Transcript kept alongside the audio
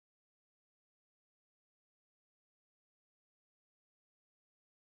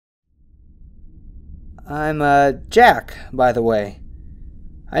I'm, Jack, by the way.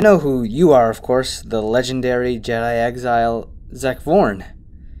 I know who you are, of course, the legendary Jedi exile, Zek Vorn.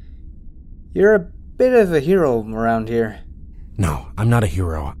 You're a bit of a hero around here. No, I'm not a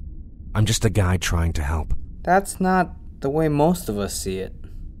hero. I'm just a guy trying to help. That's not the way most of us see it.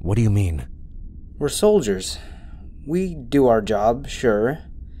 What do you mean? We're soldiers. We do our job, sure,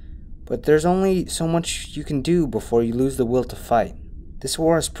 but there's only so much you can do before you lose the will to fight. This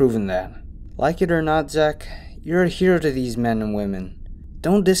war has proven that. Like it or not, Zek, you're a hero to these men and women.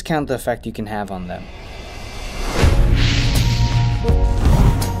 Don't discount the effect you can have on them.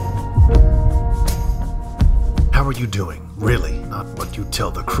 How are you doing, really? Not what you tell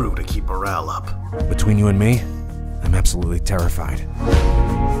the crew to keep morale up. Between you and me, I'm absolutely terrified.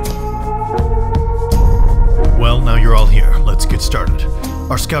 Well, now you're all here. Let's get started.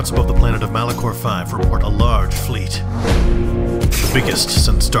 Our scouts above the planet of Malachor 5 report a large fleet. The biggest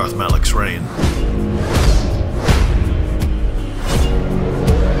since Darth Malak's reign.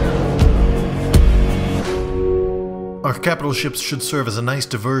 Our capital ships should serve as a nice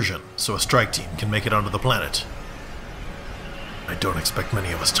diversion, so a strike team can make it onto the planet. I don't expect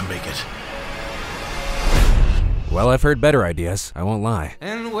many of us to make it. Well, I've heard better ideas, I won't lie.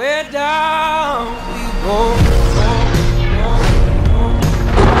 And we're down we go.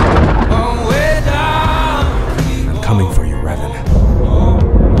 Oh, we're down we go. I'm coming for you, Revan.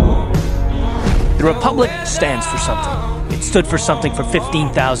 The Republic stands for something. It stood for something for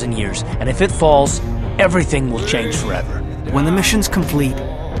 15,000 years, and if it falls, everything will change forever. When the mission's complete,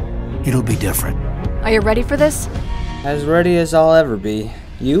 it'll be different. Are you ready for this? As ready as I'll ever be.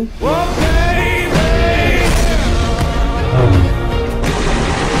 You?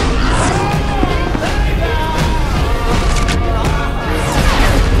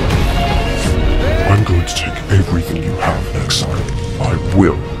 I'm going to take everything you have, Exile. I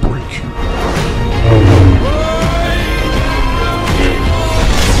will break you.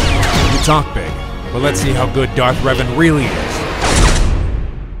 You talk big, but let's see how good Darth Revan really is.